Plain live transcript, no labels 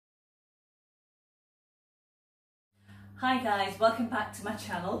Hi guys, welcome back to my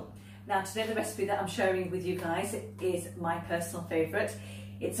channel. Now today the recipe that I'm sharing with you guys is my personal favourite.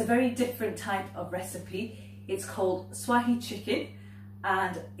 It's a very different type of recipe. It's called Swahii chicken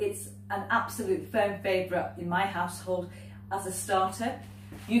and it's an absolute firm favourite in my household as a starter.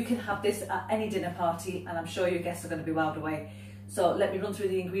 You can have this at any dinner party and I'm sure your guests are going to be wowed away. So let me run through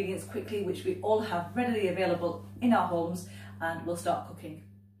the ingredients quickly, which we all have readily available in our homes, and we'll start cooking.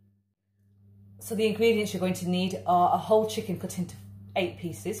 So the ingredients you're going to need are a whole chicken cut into 8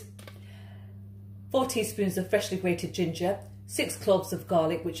 pieces, 4 teaspoons of freshly grated ginger, 6 cloves of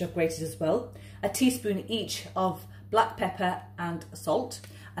garlic which are grated as well, a teaspoon each of black pepper and salt,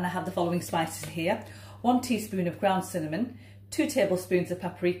 and I have the following spices here: 1 teaspoon of ground cinnamon, 2 tablespoons of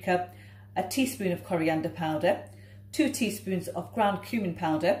paprika, a teaspoon of coriander powder, 2 teaspoons of ground cumin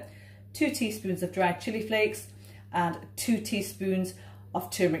powder, 2 teaspoons of dried chilli flakes, and 2 teaspoons of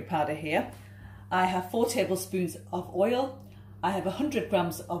turmeric powder here. I have 4 tablespoons of oil, I have 100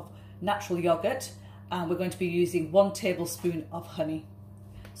 grams of natural yoghurt, and we're going to be using 1 tablespoon of honey.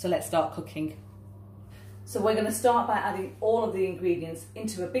 So let's start cooking. So we're going to start by adding all of the ingredients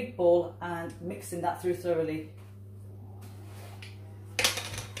into a big bowl and mixing that through thoroughly.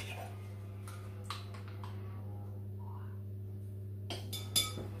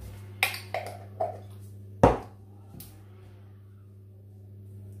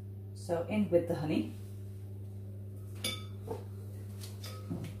 So in with the honey.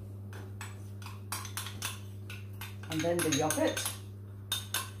 And then the yogurt.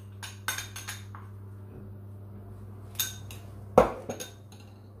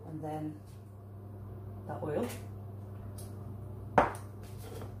 And then the oil.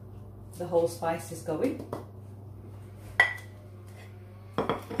 The whole spice is going.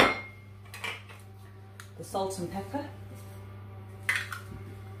 The salt and pepper.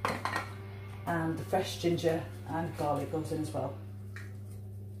 And the fresh ginger and garlic goes in as well.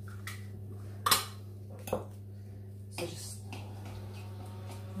 So just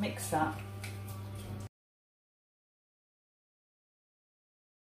mix that.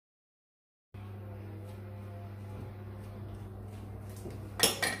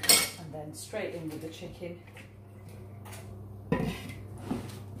 And then straight in with the chicken.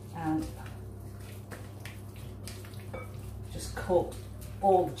 And just coat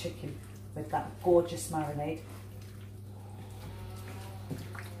all the chicken with that gorgeous marinade.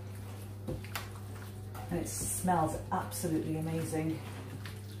 And it smells absolutely amazing.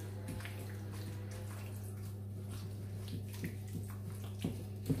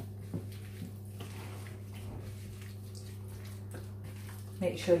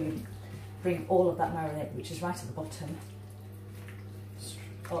 Make sure you bring all of that marinade, which is right at the bottom,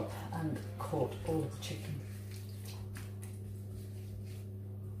 up and coat all of the chicken.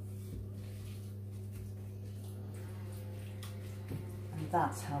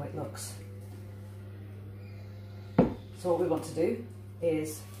 That's how it looks. So what we want to do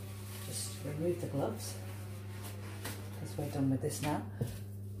is just remove the gloves, because we're done with this now.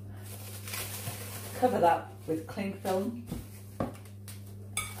 Cover that with cling film.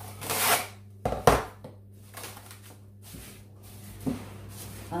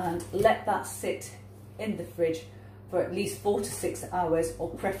 And let that sit in the fridge for at least 4 to 6 hours, or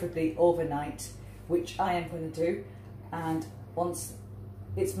preferably overnight, which I am going to do. And once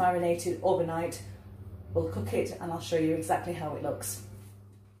it's marinated overnight, we'll cook it and I'll show you exactly how it looks.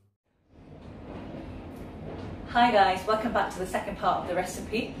 Hi guys, welcome back to the second part of the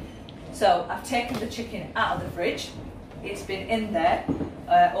recipe. So I've taken the chicken out of the fridge. It's been in there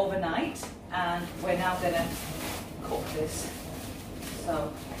overnight, and we're now going to cook this.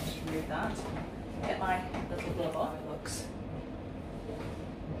 So just remove that, get my little glove on. How it looks.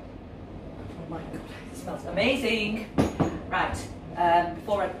 Oh my god, it smells amazing. Right.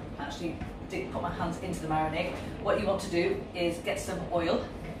 Before I actually put my hands into the marinade, what you want to do is get some oil,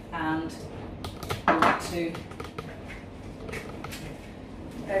 and you want to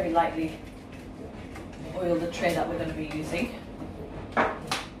very lightly oil the tray that we're going to be using, and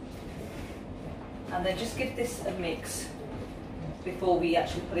then just give this a mix before we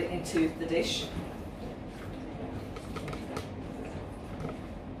actually put it into the dish.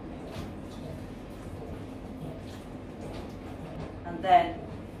 And then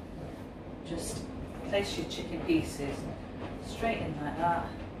just place your chicken pieces straight in like that.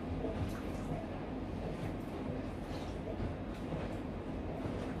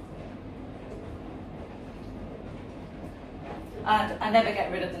 And I never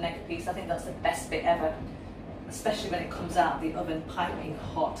get rid of the neck piece. I think that's the best bit ever, especially when it comes out of the oven piping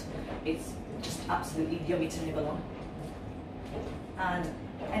hot. It's just absolutely yummy to nibble on. And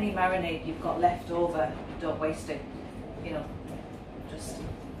any marinade you've got left over, don't waste it. you know, just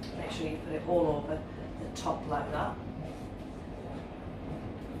make sure you put it all over the top like that.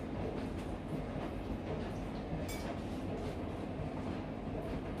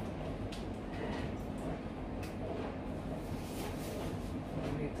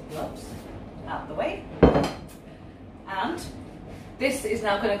 Remove the gloves out of the way. And this is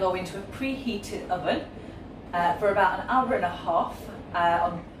now going to go into a preheated oven for about an hour and a half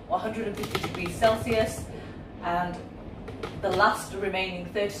on 150 degrees Celsius, and the last remaining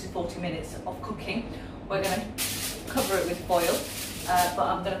 30 to 40 minutes of cooking we're going to cover it with foil, but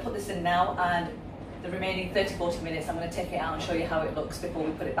I'm going to put this in now, and the remaining 30-40 minutes I'm going to take it out and show you how it looks before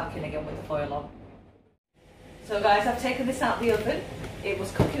we put it back in again with the foil on. So guys, I've taken this out of the oven. It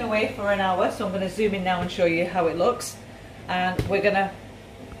was cooking away for an hour, so I'm going to zoom in now and show you how it looks. And we're going to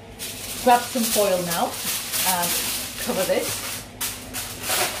grab some foil now and cover this.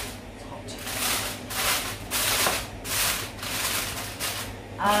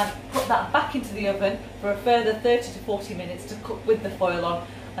 And put that back into the oven for a further 30 to 40 minutes to cook with the foil on,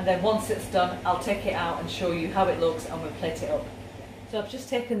 and then once it's done I'll take it out and show you how it looks and we'll plate it up. So I've just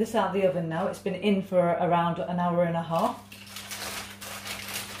taken this out of the oven now. It's been in for around an hour and a half,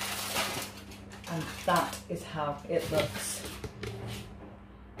 and that is how it looks.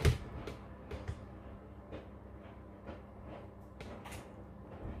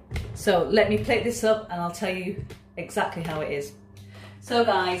 So let me plate this up and I'll tell you exactly how it is. So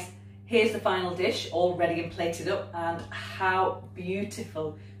guys, here's the final dish, all ready and plated up, and how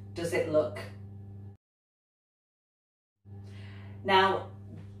beautiful does it look? Now,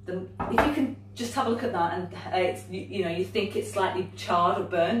 if you can just have a look at that, and it's, you know, you think it's slightly charred or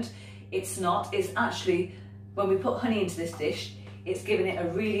burnt, it's not. It's actually, when we put honey into this dish, it's giving it a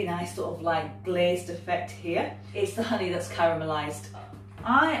really nice sort of like glazed effect here. It's the honey that's caramelized.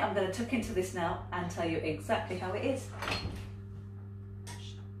 I am going to tuck into this now and tell you exactly how it is.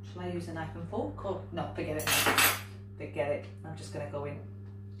 Shall I use a knife and fork? Or no, forget it. Forget it. I'm just going to go in.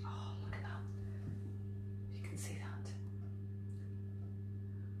 Oh, look at that. You can see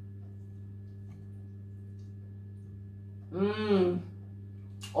that. Mmm.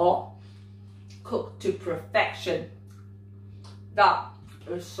 Oh, cooked to perfection. That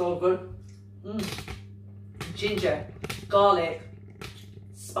is so good. Mmm. Ginger, garlic,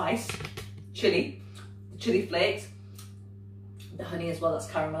 spice, chilli flakes, the honey as well that's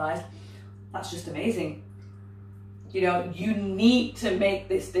caramelized. That's just amazing. You know, you need to make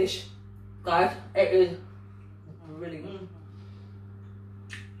this dish, guys. It is really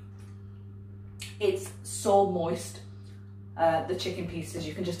It's so moist. The chicken pieces,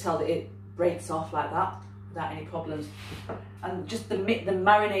 you can just tell that it breaks off like that without any problems, and just the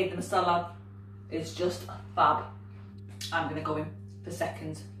marinade, the masala is just fab. I'm gonna go in for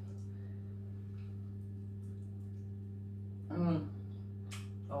seconds.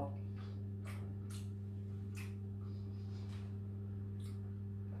 Oh.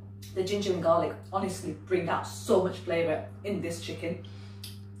 The ginger and garlic honestly bring out so much flavour in this chicken.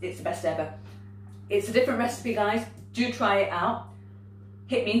 It's the best ever. It's a different recipe, guys. Do try it out.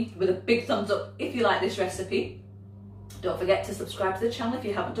 Hit me with a big thumbs up if you like this recipe. Don't forget to subscribe to the channel if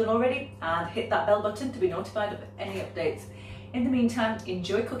you haven't done already, and hit that bell button to be notified of any updates. In the meantime,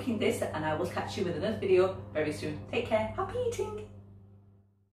 enjoy cooking this, and I will catch you with another video very soon. Take care. Happy eating.